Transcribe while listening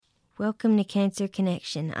Welcome to Cancer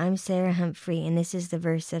Connection. I'm Sarah Humphrey, and this is the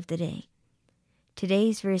verse of the day.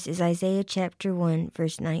 Today's verse is Isaiah chapter 1,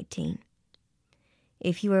 verse 19.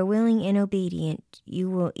 If you are willing and obedient, you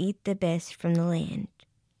will eat the best from the land.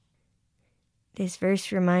 This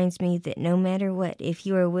verse reminds me that no matter what, if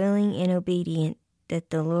you are willing and obedient, that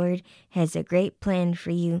the Lord has a great plan for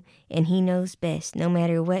you, and He knows best. No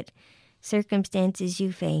matter what circumstances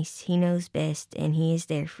you face, He knows best, and He is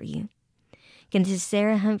there for you. Again, this is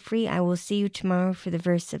Sarah Humphrey. I will see you tomorrow for the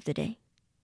verse of the day.